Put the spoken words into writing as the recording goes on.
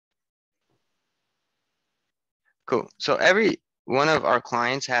Cool. So every one of our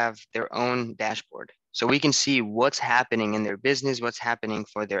clients have their own dashboard. So we can see what's happening in their business, what's happening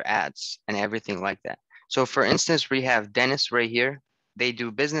for their ads and everything like that. So for instance, we have Dennis right here. They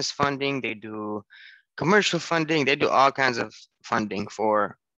do business funding, they do commercial funding, they do all kinds of funding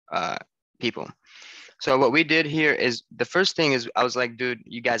for uh, people. So what we did here is the first thing is I was like, dude,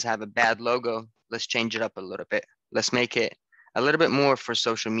 you guys have a bad logo. Let's change it up a little bit. Let's make it a little bit more for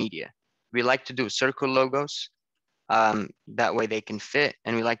social media. We like to do circle logos. That way they can fit,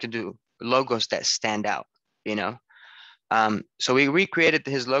 and we like to do logos that stand out, you know? So we recreated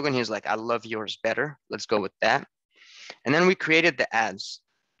his logo and he was like, I love yours better. Let's go with that. And then we created the ads.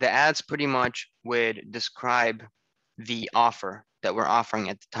 The ads pretty much would describe the offer that we're offering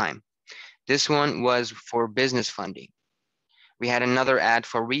at the time. This one was for business funding. We had another ad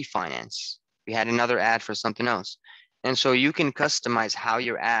for refinance. We had another ad for something else. And so you can customize how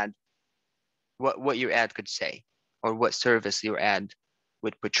your ad, what your ad could say, or what service your ad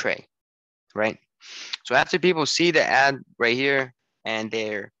would portray, right? So after people see the ad right here and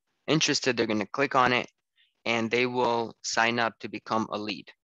they're interested, they're going to click on it and they will sign up to become a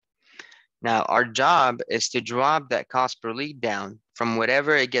lead. Now, our job is to drop that cost per lead down from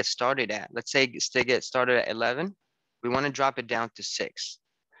whatever it gets started at. Let's say it gets started at 11. We want to drop it down to 6.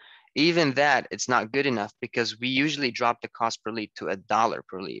 Even that, it's not good enough because we usually drop the cost per lead to $1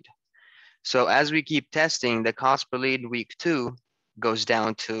 per lead. So as we keep testing, the cost per lead week 2 goes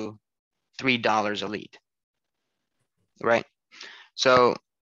down to $3 a lead, right? So,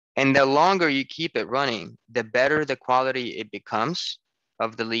 and the longer you keep it running, the better the quality it becomes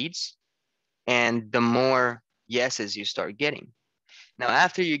of the leads and the more yeses you start getting. Now,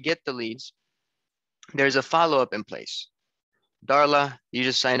 after you get the leads, there's a follow-up in place. Darla, you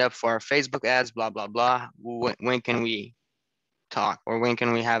just signed up for our Facebook ads, blah, blah, blah. When can we talk or when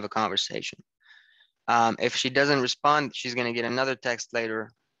can we have a conversation? If she doesn't respond, she's going to get another text later,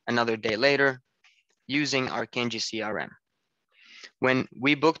 another day later, using our Kenji CRM. When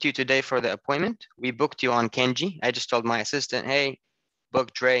we booked you today for the appointment, we booked you on Kenji. I just told my assistant, hey,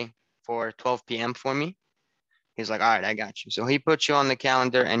 book Dre for 12 p.m. for me. He's like, all right, I got you. So he put you on the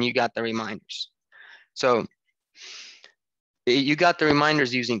calendar and you got the reminders. So you got the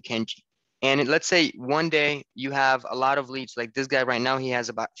reminders using Kenji. And let's say one day you have a lot of leads. Like this guy right now, he has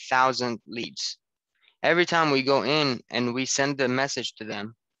about 1,000 leads. Every time we go in and we send the message to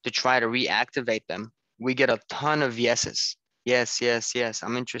them to try to reactivate them, we get a ton of yeses. Yes, yes, yes,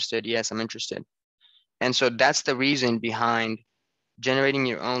 I'm interested. Yes, I'm interested. And so that's the reason behind generating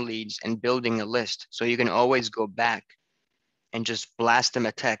your own leads and building a list. So you can always go back and just blast them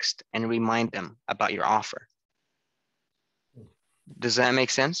a text and remind them about your offer. Does that make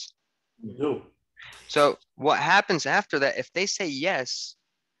sense? No. So what happens after that, if they say yes,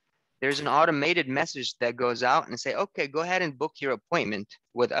 there's an automated message that goes out and say, okay, go ahead and book your appointment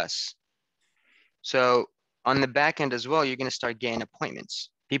with us. So on the back end as well, you're going to start getting appointments,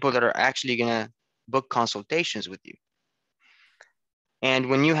 people that are actually going to book consultations with you. And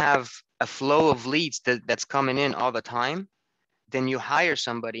when you have a flow of leads that's coming in all the time, then you hire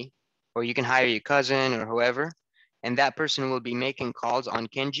somebody, or you can hire your cousin or whoever, and that person will be making calls on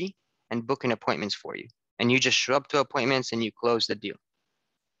Kenji and booking appointments for you. And you just show up to appointments and you close the deal.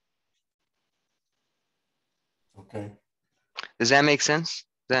 Okay. Does that make sense?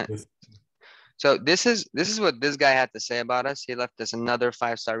 Yes. So this is what this guy had to say about us. He left us another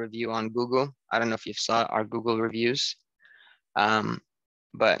 5-star review on Google. I don't know if you saw our Google reviews,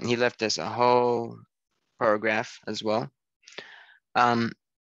 but he left us a whole paragraph as well. And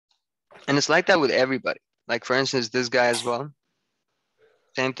it's like that with everybody. Like for instance, this guy as well.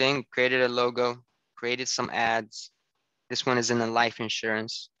 Same thing, created a logo, created some ads. This one is in the life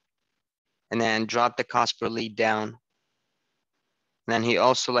insurance. And then dropped the cost per lead down. And then he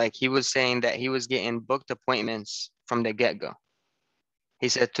also he was saying that he was getting booked appointments from the get-go. He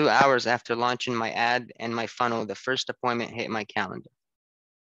said 2 hours after launching my ad and my funnel, the first appointment hit my calendar.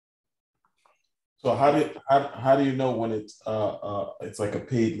 So how do you know when it's like a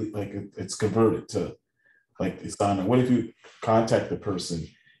paid, like it's converted to like it's on? What if you contact the person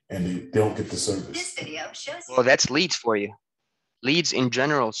and they don't get the service? This video shows. Well, that's leads for you. Leads in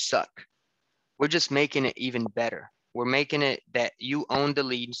general suck. We're just making it even better. We're making it that you own the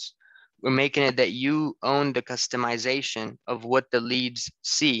leads. We're making it that you own the customization of what the leads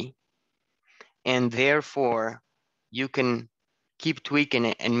see. And therefore, you can keep tweaking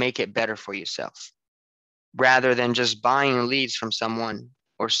it and make it better for yourself, rather than just buying leads from someone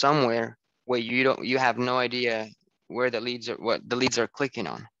or somewhere where you have no idea where the leads are, what the leads are clicking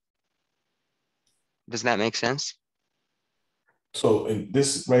on. Does that make sense? So in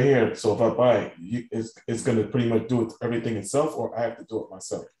this right here, so if I buy it, it's gonna pretty much do it everything itself, or I have to do it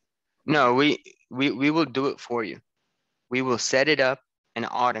myself. No, we will do it for you. We will set it up and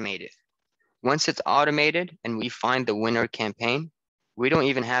automate it. Once it's automated and we find the winner campaign, we don't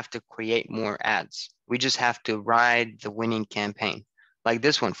even have to create more ads. We just have to ride the winning campaign. Like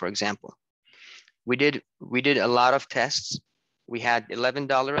this one, for example. We did a lot of tests. We had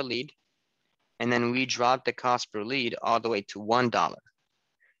 $11 a lead, and then we dropped the cost per lead all the way to $1.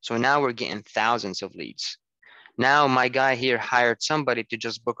 So now we're getting thousands of leads. Now my guy here hired somebody to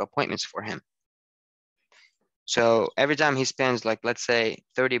just book appointments for him. So every time he spends, like, let's say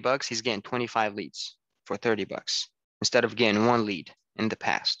 $30, he's getting 25 leads for $30 instead of getting one lead in the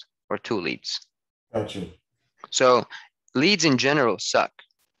past or two leads. Gotcha. So leads in general suck.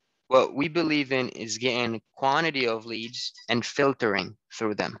 What we believe in is getting quantity of leads and filtering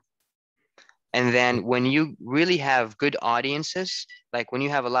through them. And then when you really have good audiences, like when you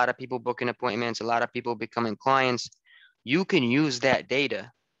have a lot of people booking appointments, a lot of people becoming clients, you can use that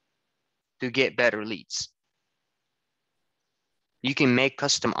data to get better leads. You can make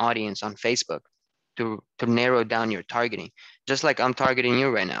custom audience on Facebook to narrow down your targeting. Just like I'm targeting you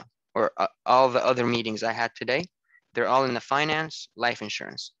right now, or all the other meetings I had today, they're all in the finance, life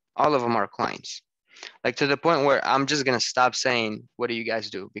insurance. All of them are clients. Like to the point where I'm just gonna stop saying, what do you guys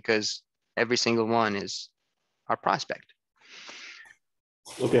do? Because every single one is our prospect.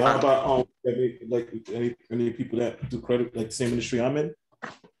 Okay, how about any people that do credit like the same industry I'm in?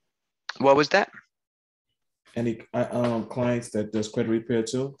 What was that? Any clients that does credit repair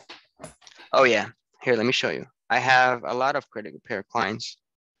too? Oh yeah, here, let me show you. I have a lot of credit repair clients.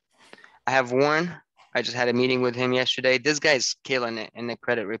 I have Warren. I just had a meeting with him yesterday. This guy's killing it in the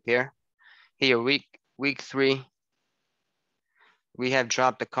credit repair. Here, week 3, we have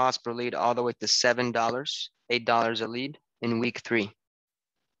dropped the cost per lead all the way to $7, $8 a lead in week 3.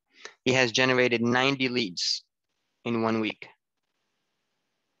 He has generated 90 leads in 1 week.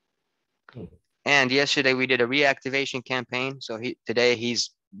 And yesterday we did a reactivation campaign. So today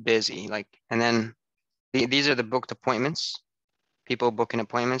he's busy. And then these are the booked appointments. People booking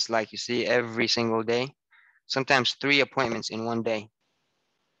appointments, like you see every single day. Sometimes 3 appointments in 1 day.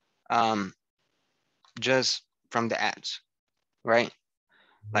 Just from the ads, right?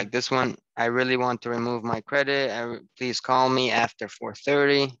 Like this one, I really want to remove my credit. Please call me after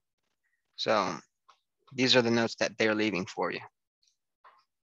 4:30. So these are the notes that they're leaving for you.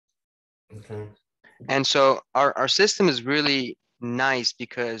 Okay. And so our system is really nice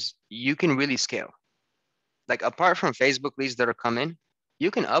because you can really scale. Like apart from Facebook leads that are coming,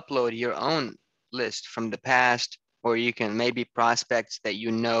 you can upload your own list from the past, or you can maybe prospects that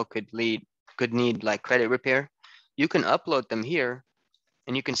you know could need like credit repair. You can upload them here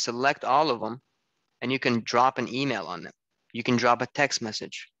and you can select all of them and you can drop an email on them. You can drop a text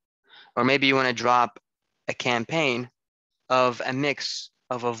message, or maybe you want to drop a campaign of a mix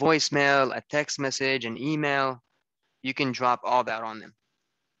of a voicemail, a text message, an email. You can drop all that on them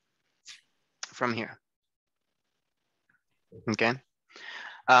from here. Okay.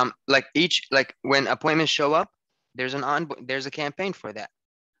 Like when appointments show up, there's a campaign for that.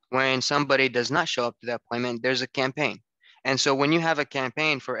 When somebody does not show up to the appointment, there's a campaign. And so when you have a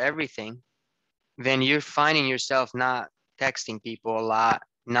campaign for everything, then you're finding yourself not texting people a lot,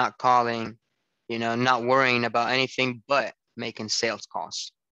 not calling, not worrying about anything but making sales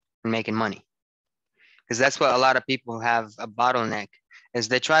calls and making money. Because that's what a lot of people have a bottleneck is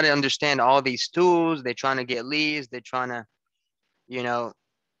they try to understand all these tools, they're trying to get leads, they're trying to,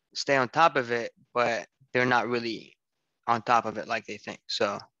 stay on top of it, but they're not really on top of it like they think.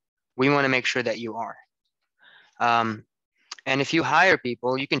 So we want to make sure that you are. And if you hire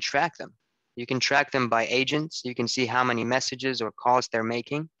people, you can track them. You can track them by agents. You can see how many messages or calls they're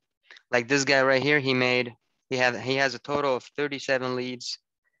making. Like this guy right here, he has a total of 37 leads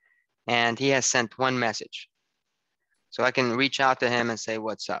and he has sent 1 message. So I can reach out to him and say,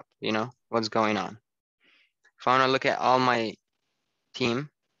 what's up? What's going on? If I want to look at all my team,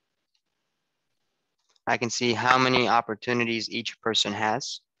 I can see how many opportunities each person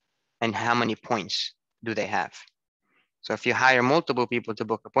has and how many points do they have. So if you hire multiple people to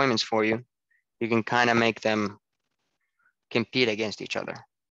book appointments for you, you can kind of make them compete against each other.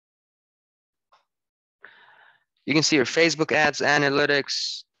 You can see your Facebook ads,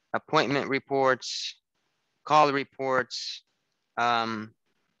 analytics, appointment reports, call reports,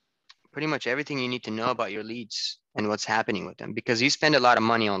 pretty much everything you need to know about your leads and what's happening with them, because you spend a lot of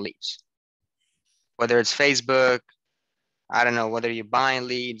money on leads. Whether it's Facebook, I don't know, whether you're buying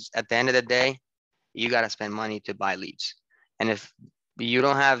leads, at the end of the day, you got to spend money to buy leads. And if you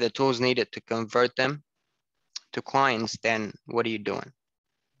don't have the tools needed to convert them, to clients, then what are you doing?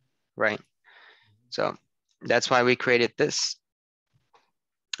 Right? So that's why we created this.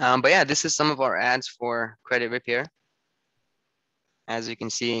 But yeah, this is some of our ads for credit repair. As you can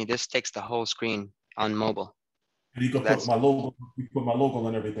see, this takes the whole screen on mobile. And you can put That's, my logo, you put my logo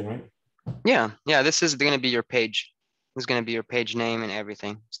and everything, right? yeah, this is going to be your page. This is going to be your page name and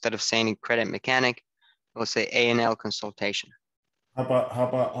everything. Instead of saying credit mechanic, we'll say A&L consultation. How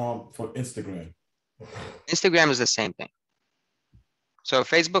about for Instagram? Instagram is the same thing. So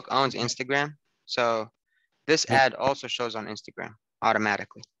Facebook owns Instagram. So this ad also shows on Instagram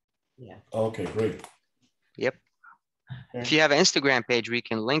automatically. Yeah. Okay, great. Yep. If you have an Instagram page, we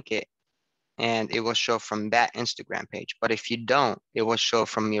can link it and it will show from that Instagram page. But if you don't, it will show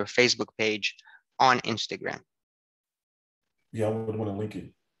from your Facebook page on Instagram. Yeah, I would want to link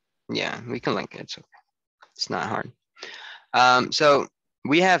it. Yeah, we can link it. It's okay. It's not hard. So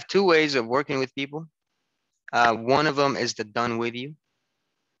we have two ways of working with people. One of them is the done with you.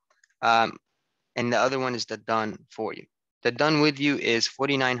 And the other one is the done for you. The done with you is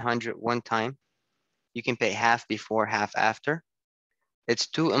 4,900 one time. You can pay half before, half after. It's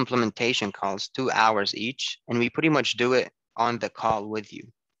 2 implementation calls, 2 hours each, and we pretty much do it on the call with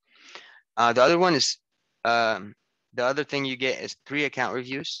you. The other one is, the other thing you get is 3 account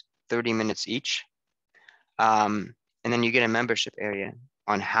reviews, 30 minutes each. And then you get a membership area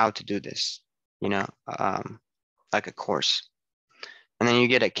on how to do this, you know, like a course. And then you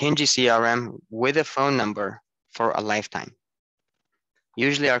get a Kinji CRM with a phone number for a lifetime.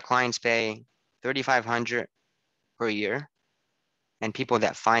 Usually our clients pay 3,500 per year. And people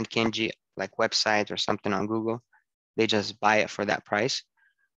that find Kinji, like websites or something on Google, they just buy it for that price.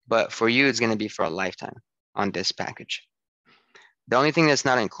 But for you, it's going to be for a lifetime on this package. The only thing that's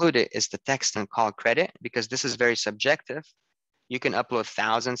not included is the text and call credit, because this is very subjective. You can upload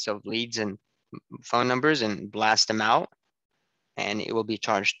thousands of leads and phone numbers and blast them out, and it will be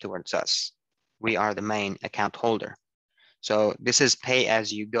charged towards us. We are the main account holder. So this is pay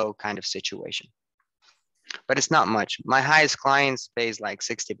as you go kind of situation. But it's not much. My highest clients pays like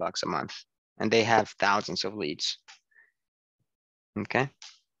 60 bucks a month, and they have thousands of leads. Okay.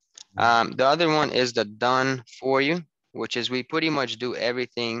 The other one is the done for you, which is we pretty much do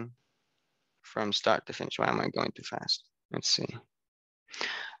everything from start to finish. Why am I going too fast? Let's see.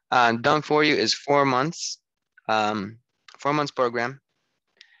 Done for you is 4 months, 4 months program.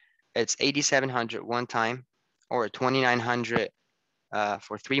 It's 8,700 one time, or 2,900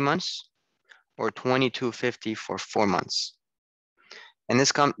 for 3 months, or 2,250 for 4 months. And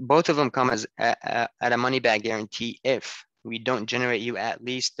both of them come as at a money back guarantee if we don't generate you at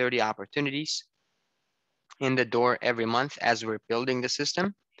least 30 opportunities in the door every month as we're building the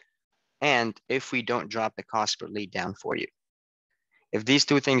system, and if we don't drop the cost per lead down for you. If these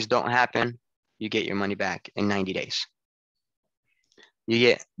 2 things don't happen, you get your money back in 90 days. You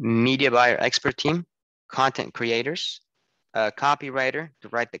get media buyer expert team, content creators, a copywriter to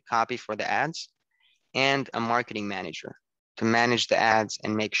write the copy for the ads, and a marketing manager to manage the ads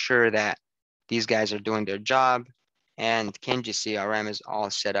and make sure that these guys are doing their job and Kinji CRM is all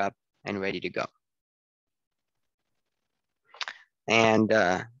set up and ready to go. And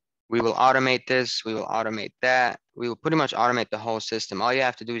we will automate this, we will automate that. We will pretty much automate the whole system. All you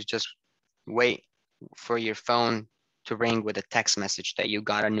have to do is just wait for your phone to ring with a text message that you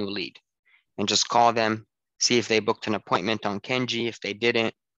got a new lead, and just call them, see if they booked an appointment on Kinji. If they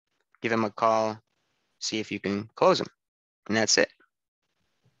didn't, give them a call, see if you can close them, and that's it.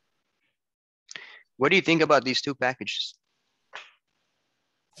 What do you think about these 2 packages?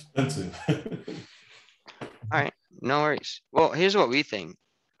 Expensive. All right, no worries. Well, here's what we think.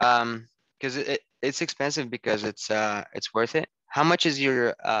 Because it's expensive because it's worth it. How much is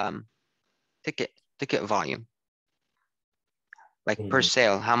your ticket volume? Like per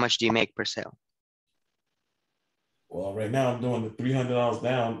sale, how much do you make per sale? Well, right now I'm doing the $300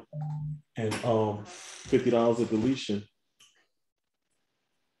 down and $50 of deletion.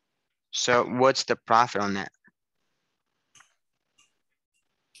 So what's the profit on that?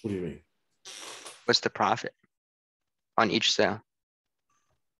 What do you mean? What's the profit on each sale?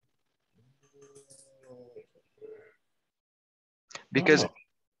 Because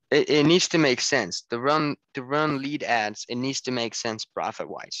it needs to make sense. To run lead ads, it needs to make sense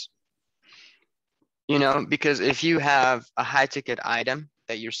profit-wise. You know, because if you have a high ticket item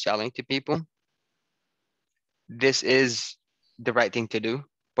that you're selling to people, this is the right thing to do.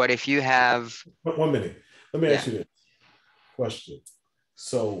 But if you have... 1 minute. Let me ask you this question.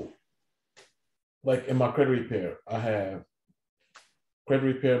 So, like in my credit repair, I have credit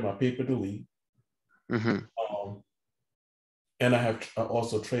repair, my paper delete, and I have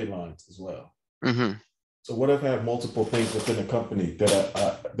also trade lines as well. So what if I have multiple things within a company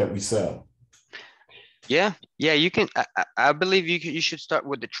that we sell? Yeah, yeah, you can. I believe you should start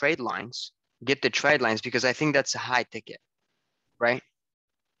with the trade lines. Get the trade lines because I think that's a high ticket, right?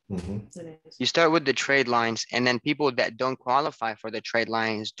 Mhm. You start with the trade lines, and then people that don't qualify for the trade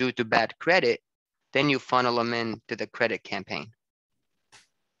lines due to bad credit, then you funnel them into the credit campaign.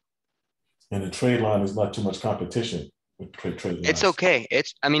 And the trade line is not too much competition with trade It's lines. okay.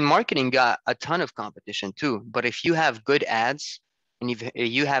 I mean, marketing got a ton of competition too, but if you have good ads and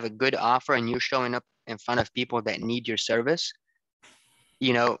you have a good offer and you're showing up in front of people that need your service,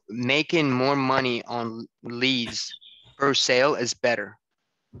 making more money on leads per sale is better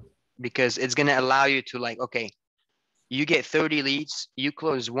because it's going to allow you to like, okay, you get 30 leads, you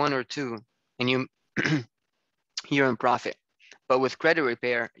close one or two and you're in profit. But with credit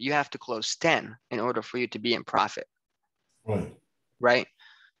repair, you have to close 10 in order for you to be in profit, Right. right?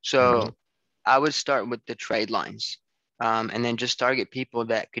 So Mhm. I would start with the trade lines, and then just target people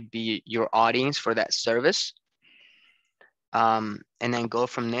that could be your audience for that service, and then go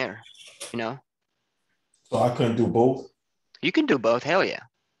from there. You know, So I couldn't do both. you can do both. Hell yeah,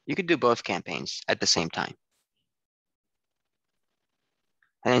 you could do both campaigns at the same time,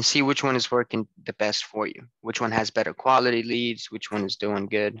 and then see which one is working the best for you. Which one has better quality leads? Which one is doing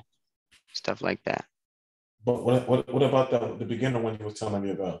good? Stuff like that. But what about the beginner one you were telling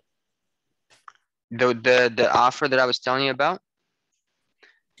me about? The offer that I was telling you about.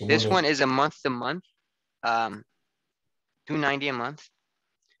 The one This that one is a month to month, um, 290 a month,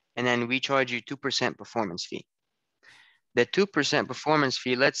 and then we charge you 2% performance fee. The 2% performance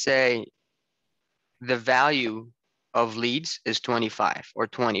fee, let's say the value of leads is 25 or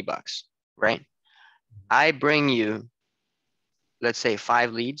 20 bucks, right? I bring you, let's say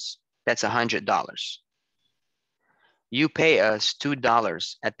 5 leads, that's $100. You pay us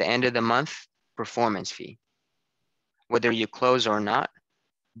 $2 at the end of the month performance fee, whether you close or not.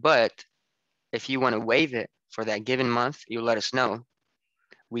 But if you want to waive it for that given month, you let us know.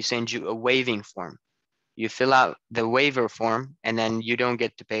 We send you a waiving form. You fill out the waiver form and then you don't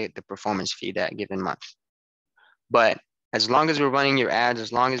get to pay the performance fee that given month. But as long as we're running your ads,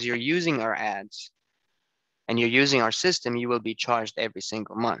 as long as you're using our ads and you're using our system, you will be charged every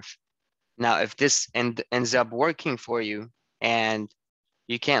single month. Now, if this ends up working for you and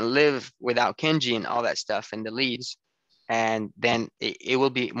you can't live without Kenji and all that stuff and the leads, and then it will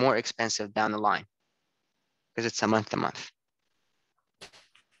be more expensive down the line because it's a month to month.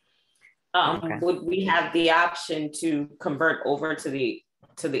 Okay. Would we have the option to convert over to the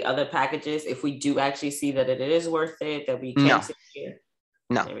other packages if we do actually see that it is worth it, that we No. can sit here?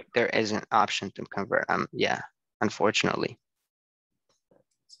 No, there is an option to convert. Yeah, unfortunately.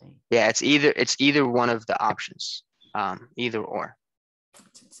 Yeah, it's either one of the options. Either or.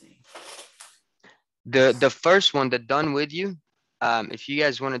 The first one, the done with you, if you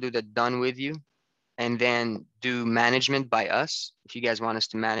guys want to do the done with you and then do management by us, if you guys want us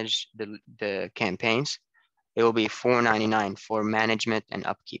to manage the campaigns, it will be $4.99 for management and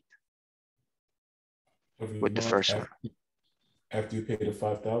upkeep every with the month first one. after you pay the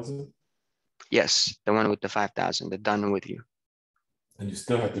 5,000, Yes, the one with the 5,000, the done with you. and you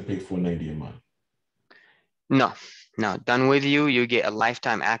still have to pay 490 a month. No, done with you, you get a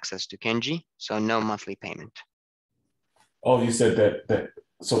lifetime access to Kenji, so no monthly payment. Oh, you said that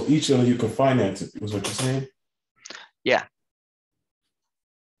so each of you can finance it, was what you're saying? Yeah.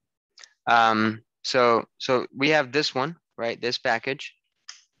 So we have this one, right? This package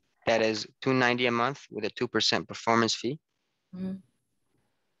that is $290 a month with a 2% performance fee. Mm-hmm.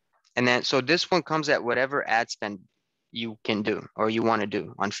 And then, so this one comes at whatever ad spend you can do or you want to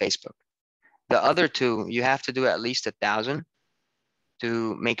do on Facebook. The other two, you have to do at least 1,000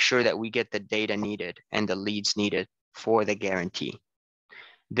 to make sure that we get the data needed and the leads needed for the guarantee.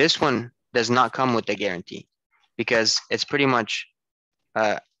 This one does not come with the guarantee because it's pretty much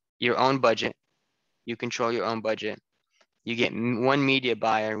your own budget. You control your own budget. You get one media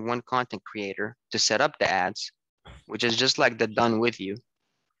buyer, one content creator to set up the ads, which is just like the done with you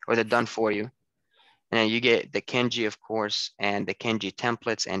or the done for you. And then you get the Kenji, of course, and the Kenji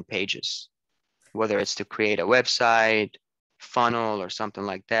templates and pages, whether it's to create a website, funnel, or something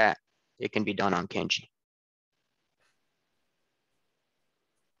like that, it can be done on Kenji.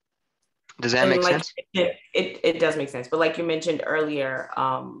 Does that make sense? It does make sense. But like you mentioned earlier,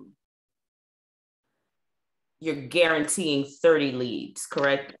 you're guaranteeing 30 leads,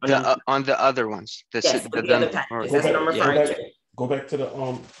 correct? On the other ones. Yes, the other packages. That's what I'm referring to. Go back to the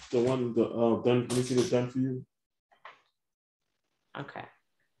one done. Let me see the done for you. Okay.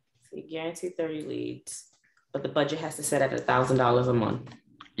 So you guarantee 30 leads, but the budget has to set at $1,000 a month.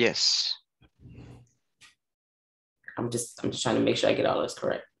 Yes. I'm just trying to make sure I get all this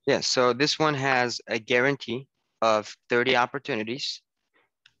correct. Yeah, so this one has a guarantee of 30 opportunities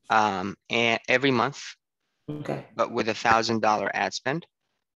and every month, Okay. but with $1,000 ad spend.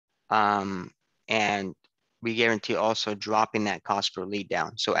 And we guarantee also dropping that cost per lead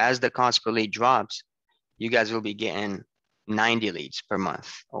down. So as the cost per lead drops, you guys will be getting 90 leads per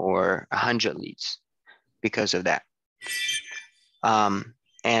month or 100 leads because of that.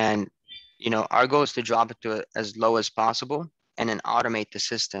 And our goal is to drop it to as low as possible and then automate the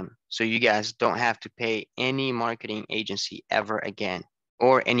system so you guys don't have to pay any marketing agency ever again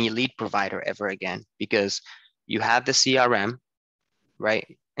or any lead provider ever again, because you have the CRM,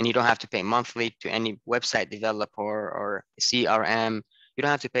 right? And you don't have to pay monthly to any website developer or CRM. You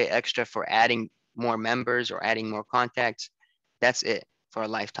don't have to pay extra for adding more members or adding more contacts. That's it for a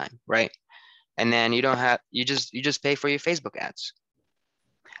lifetime, right? And then you just pay for your Facebook ads.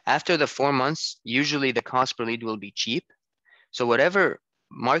 After the 4 months, usually the cost per lead will be cheap. So whatever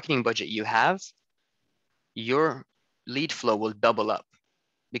marketing budget you have, your lead flow will double up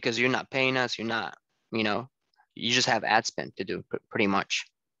because you're not paying us. You're not, you just have ad spend to do pretty much.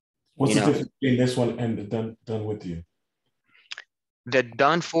 What's the difference between this one and the done with you? The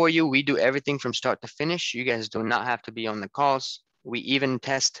done for you, we do everything from start to finish. You guys do not have to be on the calls. We even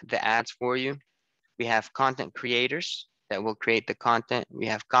test the ads for you. We have content creators that will create the content. We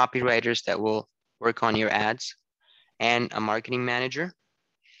have copywriters that will work on your ads and a marketing manager.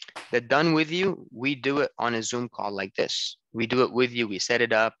 The done with you, we do it on a Zoom call like this. We do it with you, we set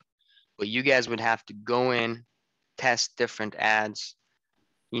it up, but you guys would have to go in, test different ads,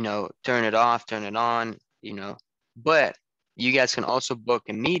 turn it off, turn it on, but you guys can also book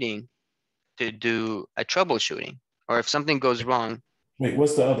a meeting to do a troubleshooting, or if something goes wrong. Wait,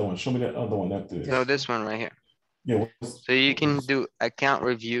 what's the other one? Show me that other one after this. So this one right here. Yeah. So you can do account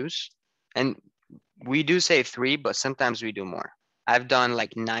reviews, and we do say 3, but sometimes we do more. I've done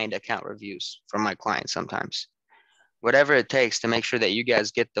like 9 account reviews for my clients sometimes. Whatever it takes to make sure that you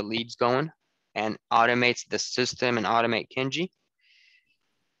guys get the leads going and automates the system and automate Kenji,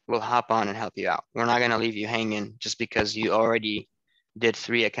 we'll hop on and help you out. We're not going to leave you hanging just because you already did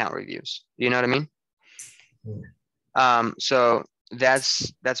 3 account reviews. You know what I mean? So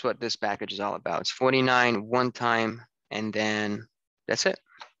that's what this package is all about. It's $49 one time, and then that's it.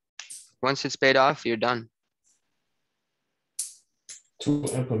 Once it's paid off, you're done. 2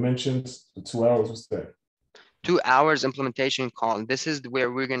 implementations for 2 hours. What's that? 2 hours implementation call. This is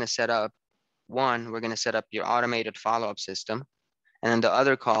where we're going to set up. One, we're going to set up your automated follow-up system. And then the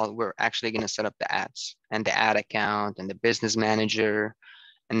other call, we're actually going to set up the ads and the ad account and the business manager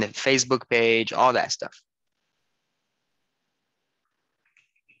and the Facebook page, all that stuff.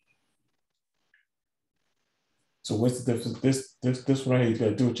 So what's the difference? This one, you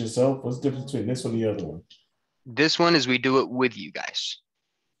gotta do it yourself. What's the difference between this one and the other one? This one is we do it with you guys.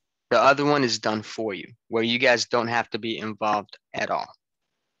 The other one is done for you, where you guys don't have to be involved at all.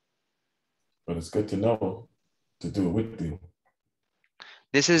 But it's good to know to do it with you.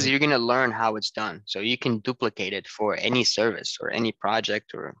 This is, you're going to learn how it's done. So you can duplicate it for any service or any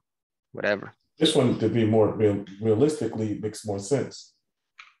project or whatever. This one, to be more realistically, makes more sense.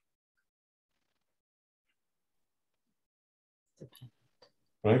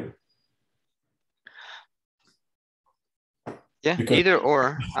 Right? Yeah, either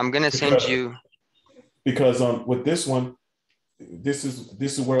or. I'm going to send you. Because with this one, this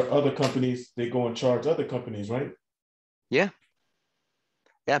is where other companies, they go and charge other companies, right? Yeah.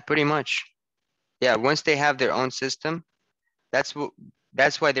 Yeah, pretty much. Yeah, once they have their own system, that's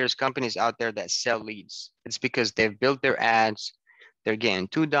why there's companies out there that sell leads. It's because they've built their ads, they're getting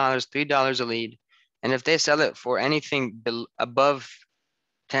 $2, $3 a lead. And if they sell it for anything above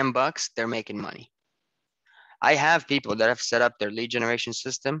 $10, they're making money. I have people that have set up their lead generation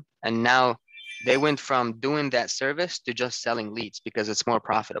system, and now they went from doing that service to just selling leads because it's more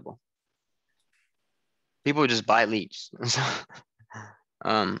profitable. People just buy leads.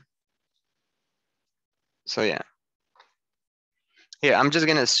 So yeah. Here, I'm just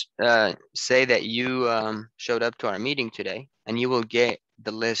gonna say that you showed up to our meeting today, and you will get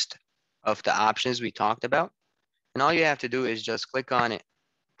the list of the options we talked about. And all you have to do is just click on it,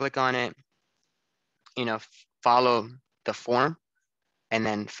 follow the form, and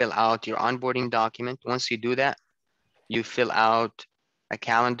then fill out your onboarding document. Once you do that, you fill out a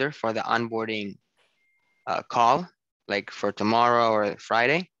calendar for the onboarding call, like for tomorrow or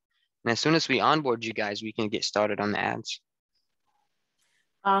Friday. And as soon as we onboard you guys, we can get started on the ads.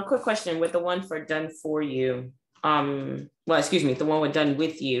 Quick question with the one for done for you. The one with done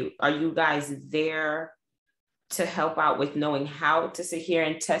with you. Are you guys there to help out with knowing how to sit here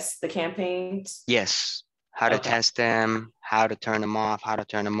and test the campaigns? Yes, how to Okay. test them, how to turn them off, how to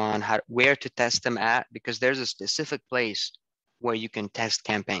turn them on, where to test them at, because there's a specific place where you can test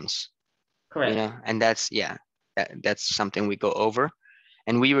campaigns, you Correct. know, and that's something we go over,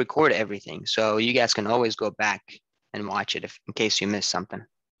 and we record everything. So you guys can always go back and watch it in case you missed something.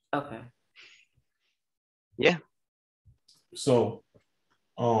 Okay. Yeah. So,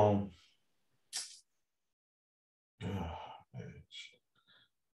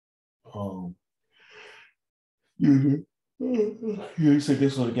 you said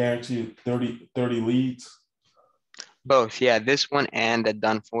this was guaranteed 30 leads. Both. Yeah. This one and the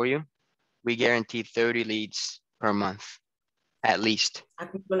done for you. We guarantee 30 leads per month, at least.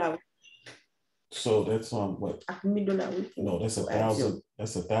 So that's on what? No, that's 1,000.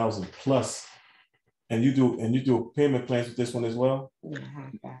 That's 1,000 plus. And you do payment plans with this one as well?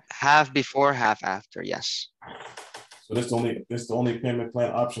 Half before, half after. Yes. So that's the only payment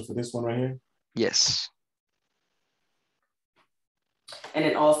plan option for this one right here? Yes. And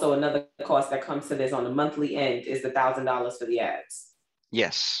then also another cost that comes to this on the monthly end is the $1,000 for the ads.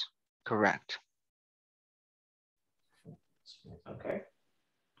 Yes, correct. Okay.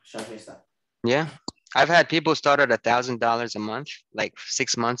 Show me stuff. Yeah. I've had people start at $1,000 a month, like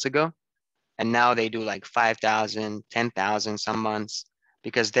 6 months ago. And now they do like 5,000, 10,000 some months,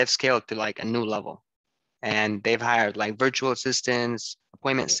 because they've scaled to like a new level. And they've hired like virtual assistants,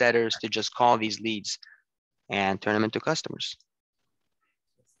 appointment setters to just call these leads and turn them into customers.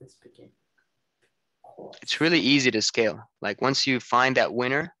 It's really easy to scale. Like once you find that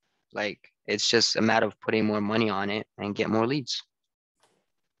winner, like it's just a matter of putting more money on it and get more leads.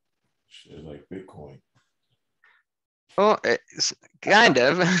 Shit, like Bitcoin. Oh, it's kind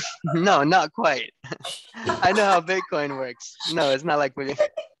of. No, not quite. I know how Bitcoin works. No, it's not like we.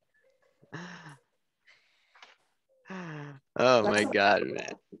 Oh my God,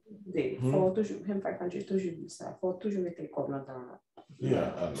 man.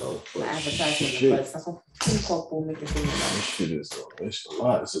 Yeah, I know. Shit is it's a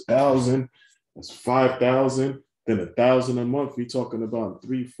lot. It's 1,000. That's 5,000. Then 1,000 a month. We're talking about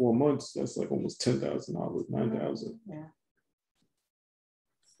 3-4 months. That's like almost $10,000, 9,000. Yeah.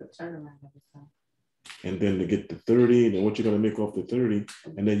 And then to get the 30, and then what you're gonna make off the 30,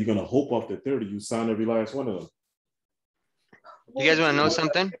 and then you're gonna hope off the 30, you sign every last one of them. You guys want to know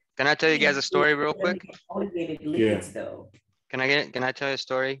something? Can I tell you guys a story real quick? Yeah. Can I tell you a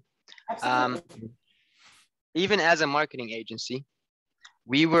story? Absolutely. Even as a marketing agency,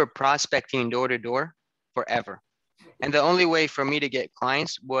 we were prospecting door to door forever. And the only way for me to get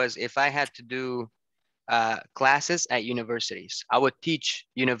clients was if I had to do classes at universities. I would teach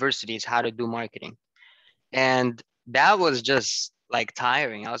universities how to do marketing. And that was just like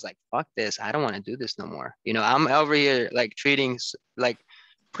tiring. I was like, fuck this. I don't want to do this no more. You know, I'm over here like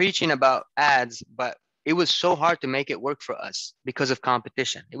preaching about ads, but it was so hard to make it work for us because of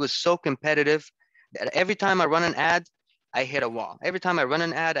competition. It was so competitive that every time I run an ad, I hit a wall. Every time I run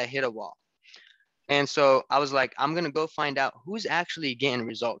an ad, I hit a wall. And so I was like, I'm going to go find out who's actually getting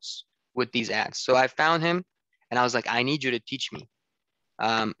results with these ads. So I found him and I was like, I need you to teach me.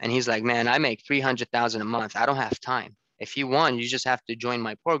 And he's like, man, I make 300,000 a month. I don't have time. If you want, you just have to join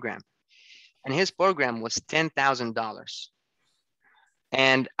my program. And his program was $10,000.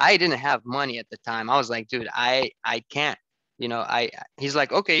 And I didn't have money at the time. I was like, dude, I can't, you know, he's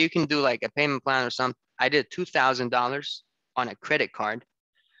like, okay, you can do like a payment plan or something. I did $2,000 on a credit card.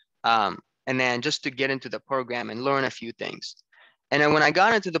 And then just to get into the program and learn a few things. And then when I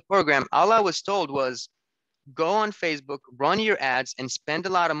got into the program, all I was told was go on Facebook, run your ads and spend a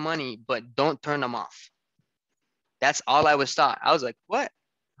lot of money, but don't turn them off. That's all I was taught. I was like, what?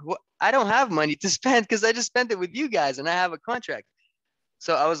 I don't have money to spend because I just spent it with you guys and I have a contract.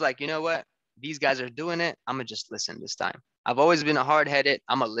 So I was like, you know what? These guys are doing it. I'm going to just listen this time. I've always been a hard-headed.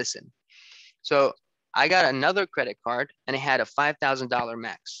 I'm going to listen. So I got another credit card and it had a $5,000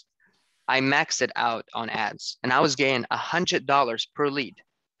 max. I maxed it out on ads and I was getting $100 per lead.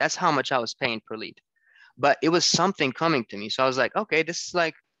 That's how much I was paying per lead. But it was something coming to me. So I was like, okay, this is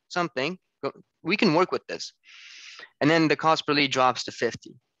like something. We can work with this. And then the cost per lead drops to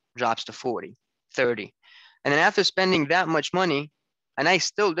 50, drops to 40, 30. And then after spending that much money, and I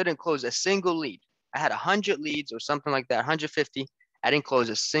still didn't close a single lead. I had 100 leads or something like that, 150. I didn't close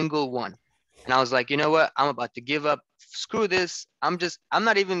a single one. And I was like, you know what? I'm about to give up. Screw this. I'm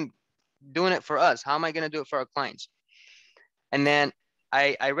not even doing it for us. How am I going to do it for our clients? And then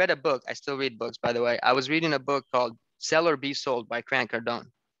I read a book. I still read books, by the way. I was reading a book called Sell or Be Sold by Grant Cardone.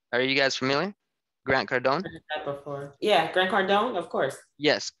 Are you guys familiar? Grant Cardone? Before. Yeah, Grant Cardone, of course.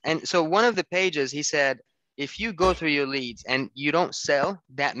 Yes. And so one of the pages, he said, if you go through your leads and you don't sell,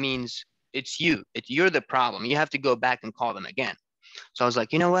 that means it's you. You're the problem. You have to go back and call them again. So I was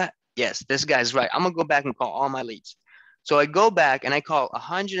like, you know what? Yes, this guy's right. I'm gonna go back and call all my leads. So I go back and I call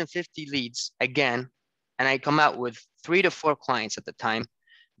 150 leads again, and I come out with 3 to 4 clients at the time.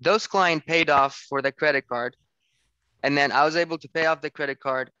 Those clients paid off for the credit card. And then I was able to pay off the credit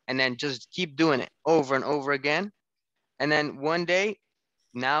card and then just keep doing it over and over again. And then one day,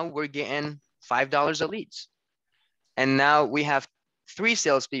 now we're getting $5 a leads. And now we have 3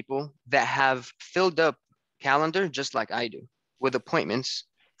 salespeople that have filled up calendar just like I do with appointments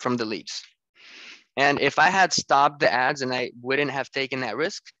from the leads. And if I had stopped the ads and I wouldn't have taken that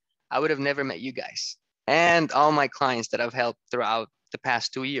risk, I would have never met you guys and all my clients that I've helped throughout the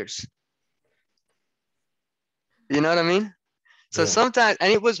past 2 years. You know what I mean? So sometimes,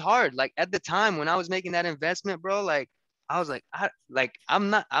 and it was hard. Like at the time when I was making that investment, bro, like I was like, I'm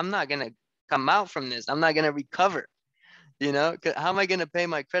not gonna come out from this. I'm not gonna recover. You know, how am I gonna pay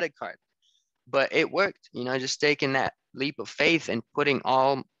my credit card? But it worked. You know, just taking that leap of faith and putting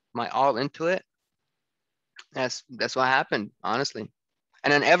all into it. That's what happened, honestly.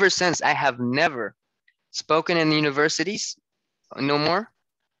 And then ever since, I have never spoken in universities, no more.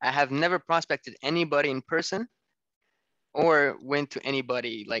 I have never prospected anybody in person or went to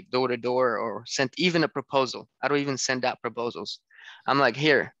anybody like door to door or sent even a proposal. I don't even send out proposals. I'm like,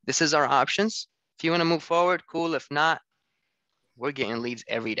 here, this is our options. If you want to move forward, cool. If not, we're getting leads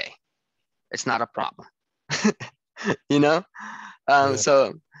every day. It's not a problem. You know?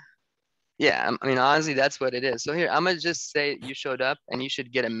 So yeah, I mean, honestly, that's what it is. So here, I'm gonna just say you showed up and you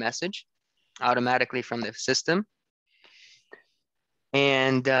should get a message automatically from the system.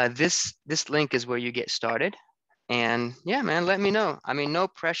 And this link is where you get started. And yeah, man, let me know. I mean, no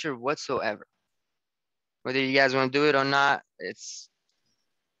pressure whatsoever. Whether you guys want to do it or not, it's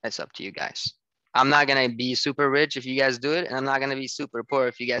up to you guys. I'm not gonna be super rich if you guys do it, and I'm not gonna be super poor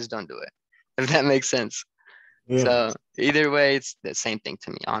if you guys don't do it. If that makes sense. Yeah. So either way, it's the same thing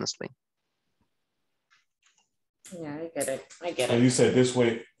to me, honestly. Yeah, I get it. I get it. And you said this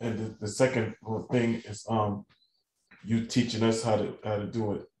way, and the second thing is you teaching us how to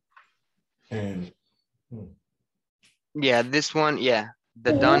do it. And yeah, this one, yeah.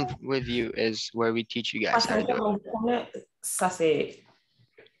 The done with you is where we teach you guys how to do it.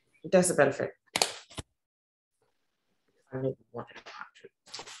 That's a benefit.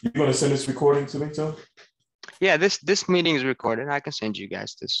 You gonna send this recording to me too? Yeah, this meeting is recorded. I can send you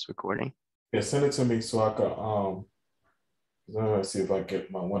guys this recording. Yeah, send it to me so I can let's see if I get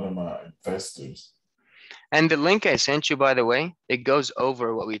one of my investors. And the link I sent you, by the way, it goes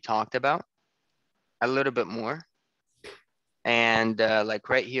over what we talked about a little bit more. And like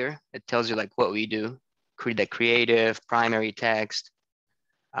right here, it tells you like what we do, the creative, primary text,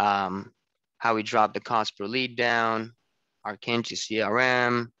 how we drop the cost per lead down, our Kinji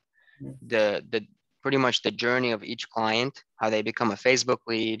CRM, the pretty much the journey of each client, how they become a Facebook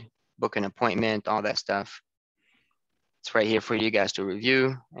lead, book an appointment, all that stuff. It's right here for you guys to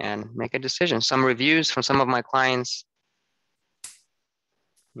review and make a decision. Some reviews from some of my clients,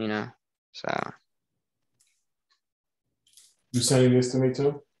 you know, so. You sending this to me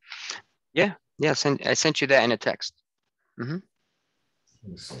too? Yeah, I sent you that in a text. Mm-hmm.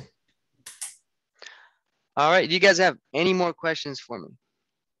 Let me see. All right, do you guys have any more questions for me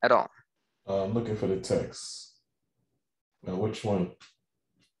at all? I'm looking for the text. Now, which one?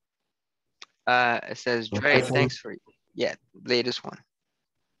 It says, Dre, thanks for, yeah, latest one.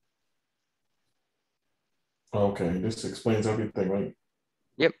 Okay, this explains everything, right?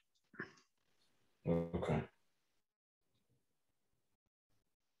 Yep. Okay.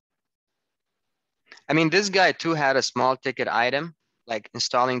 I mean, this guy too had a small ticket item, like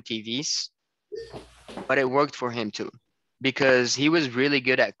installing TVs, but it worked for him too, because he was really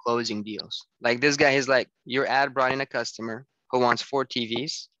good at closing deals. Like this guy, he's like, your ad brought in a customer who wants 4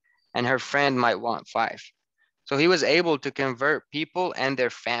 TVs and her friend might want 5. So he was able to convert people and their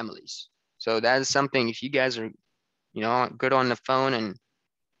families. So that is something, if you guys are, you know, good on the phone and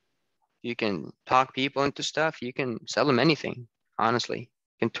you can talk people into stuff, you can sell them anything, honestly.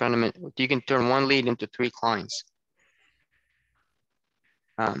 You can turn one lead into 3 clients.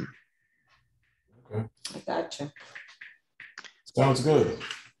 Okay. I gotcha. Sounds good.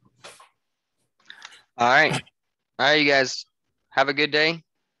 All right, you guys have a good day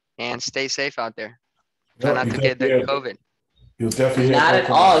and stay safe out there. Try not to get the COVID. You'll definitely not at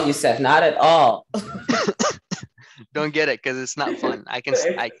all, Youssef. Not at all. Don't get it because it's not fun. I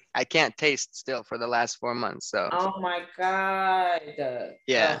can't taste still for the last 4 months. So. Oh my God.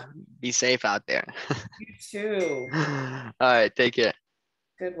 Yeah, be safe out there. You too. All right, take care.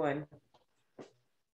 Good one.